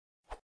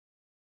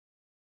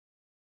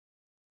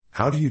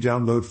How do you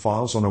download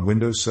files on a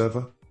Windows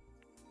server?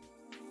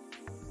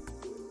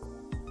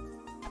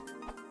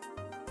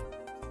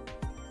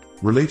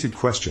 Related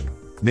question: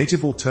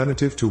 native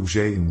alternative to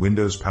UJ in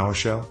Windows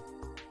PowerShell?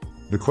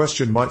 The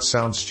question might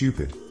sound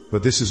stupid,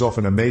 but this is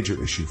often a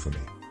major issue for me.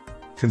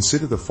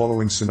 Consider the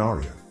following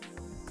scenario.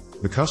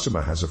 The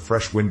customer has a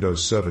fresh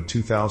Windows Server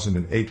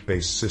 2008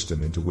 based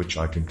system into which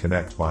I can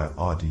connect via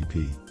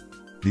RDP.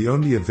 The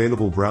only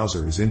available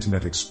browser is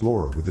Internet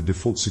Explorer with the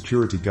default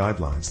security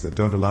guidelines that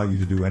don't allow you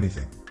to do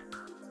anything.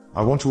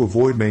 I want to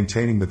avoid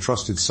maintaining the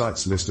trusted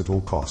sites list at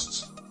all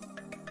costs.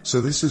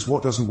 So this is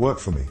what doesn't work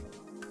for me.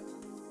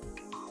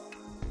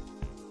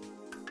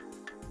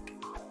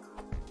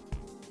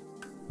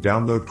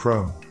 Download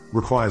Chrome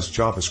requires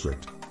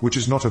JavaScript, which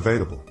is not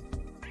available.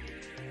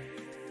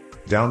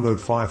 Download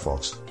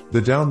Firefox.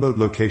 The download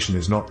location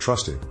is not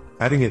trusted.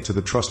 Adding it to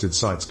the trusted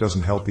sites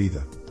doesn't help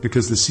either,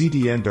 because the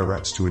CDN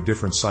directs to a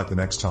different site the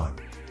next time.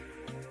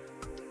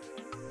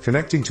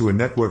 Connecting to a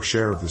network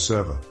share of the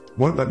server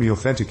won't let me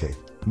authenticate,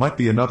 might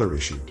be another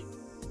issue.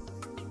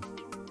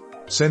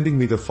 Sending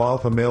me the file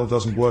per mail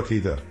doesn't work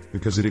either,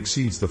 because it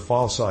exceeds the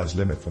file size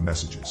limit for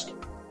messages.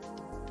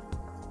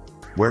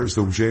 Where is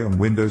the UJ on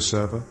Windows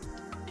Server?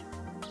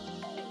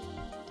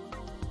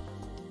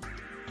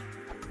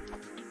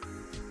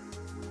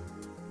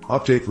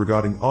 Update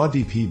regarding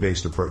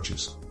RDP-based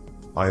approaches.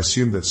 I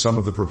assume that some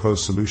of the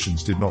proposed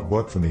solutions did not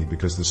work for me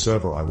because the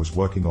server I was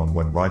working on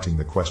when writing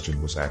the question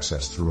was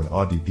accessed through an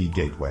RDP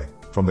gateway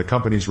from the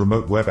company's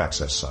remote web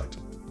access site.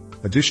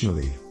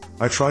 Additionally,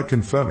 I tried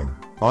confirming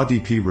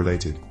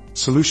RDP-related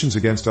solutions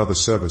against other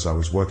servers I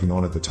was working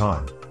on at the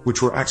time,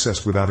 which were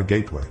accessed without a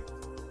gateway.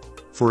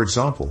 For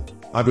example,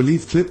 I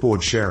believe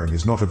clipboard sharing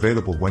is not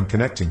available when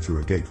connecting through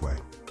a gateway.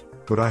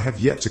 But I have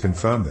yet to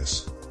confirm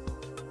this.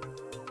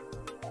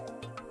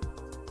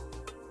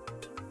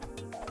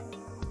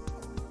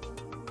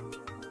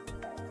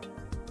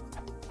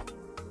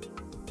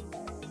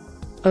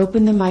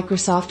 Open the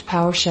Microsoft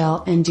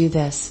PowerShell and do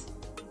this.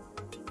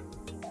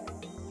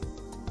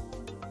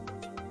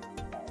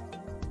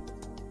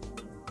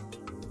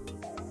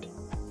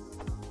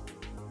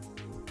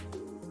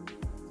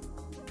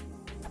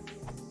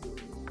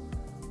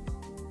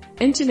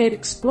 Internet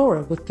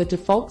Explorer with the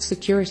default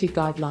security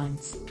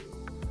guidelines.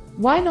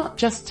 Why not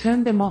just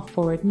turn them off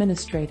for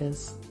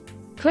administrators?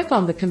 Click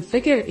on the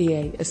Configure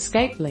EA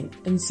Escape link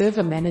in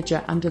Server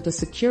Manager under the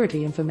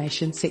Security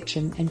Information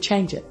section and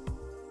change it.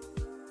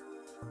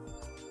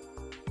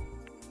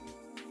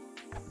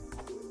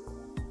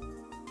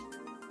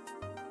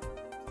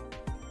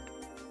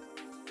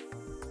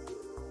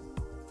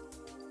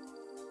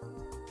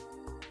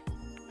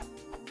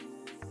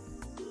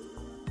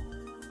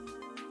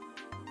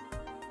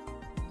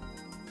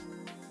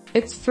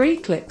 It's 3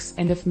 clicks,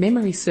 and if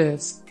memory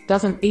serves,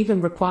 doesn't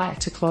even require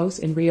to close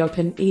and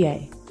reopen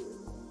EA.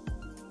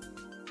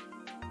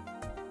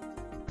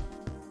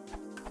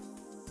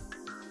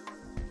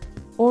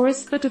 Or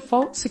is the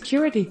default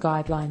security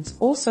guidelines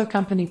also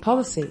company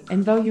policy,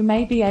 and though you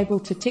may be able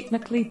to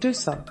technically do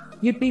so,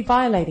 you'd be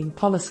violating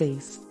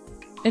policies?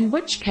 In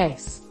which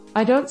case,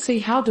 I don't see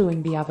how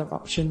doing the other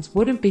options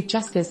wouldn't be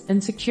just as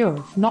insecure,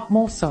 if not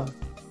more so.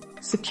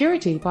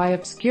 Security by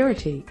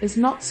obscurity is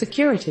not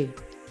security.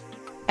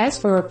 As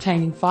for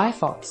obtaining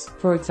Firefox,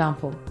 for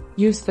example,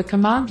 use the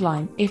command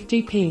line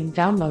FTP and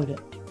download it.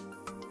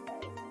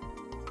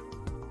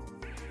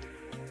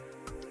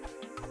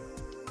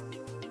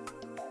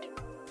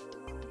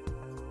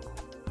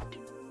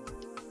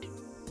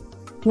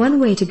 One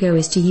way to go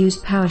is to use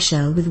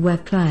PowerShell with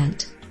Web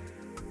Client.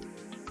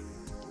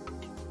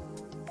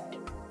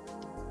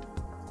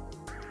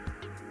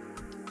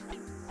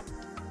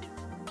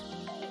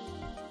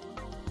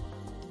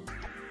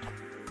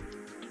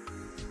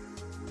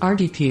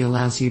 RDP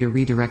allows you to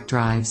redirect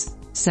drives,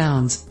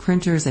 sounds,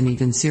 printers and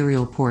even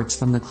serial ports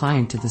from the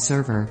client to the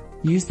server.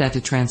 Use that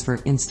to transfer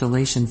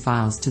installation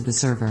files to the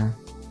server.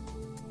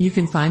 You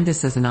can find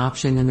this as an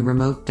option in the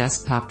Remote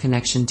Desktop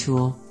Connection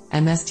tool,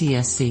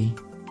 MSDSC.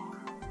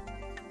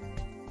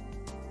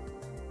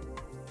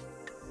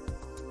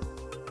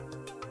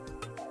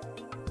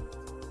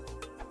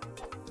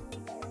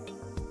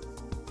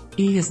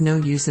 E is no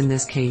use in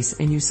this case,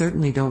 and you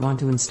certainly don't want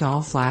to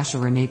install Flash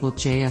or enable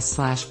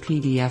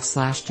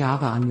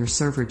JS/PDF/Java on your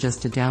server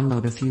just to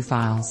download a few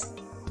files.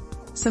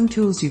 Some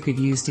tools you could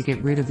use to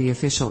get rid of the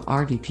official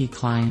RDP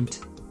client.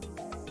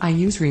 I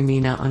use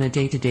Remina on a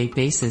day-to-day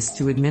basis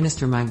to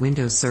administer my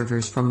Windows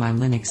servers from my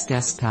Linux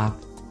desktop.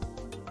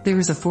 There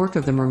is a fork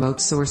of the remote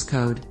source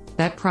code.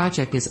 That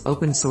project is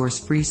open source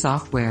free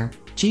software,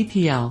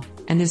 GPL,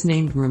 and is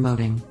named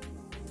Remoting.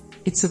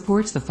 It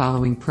supports the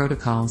following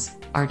protocols: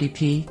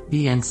 RDP,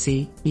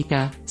 VNC,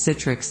 ICA,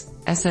 Citrix,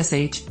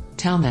 SSH,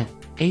 Telnet,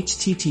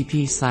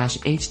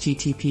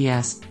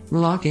 HTTP/HTTPS,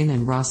 login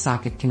and raw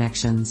socket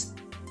connections.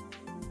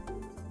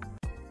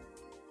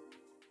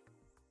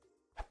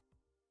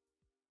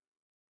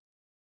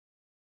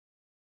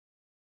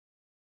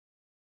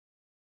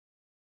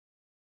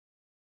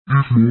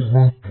 If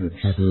movement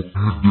talks about big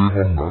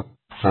data map,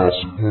 fast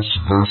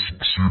consider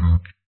succeeding.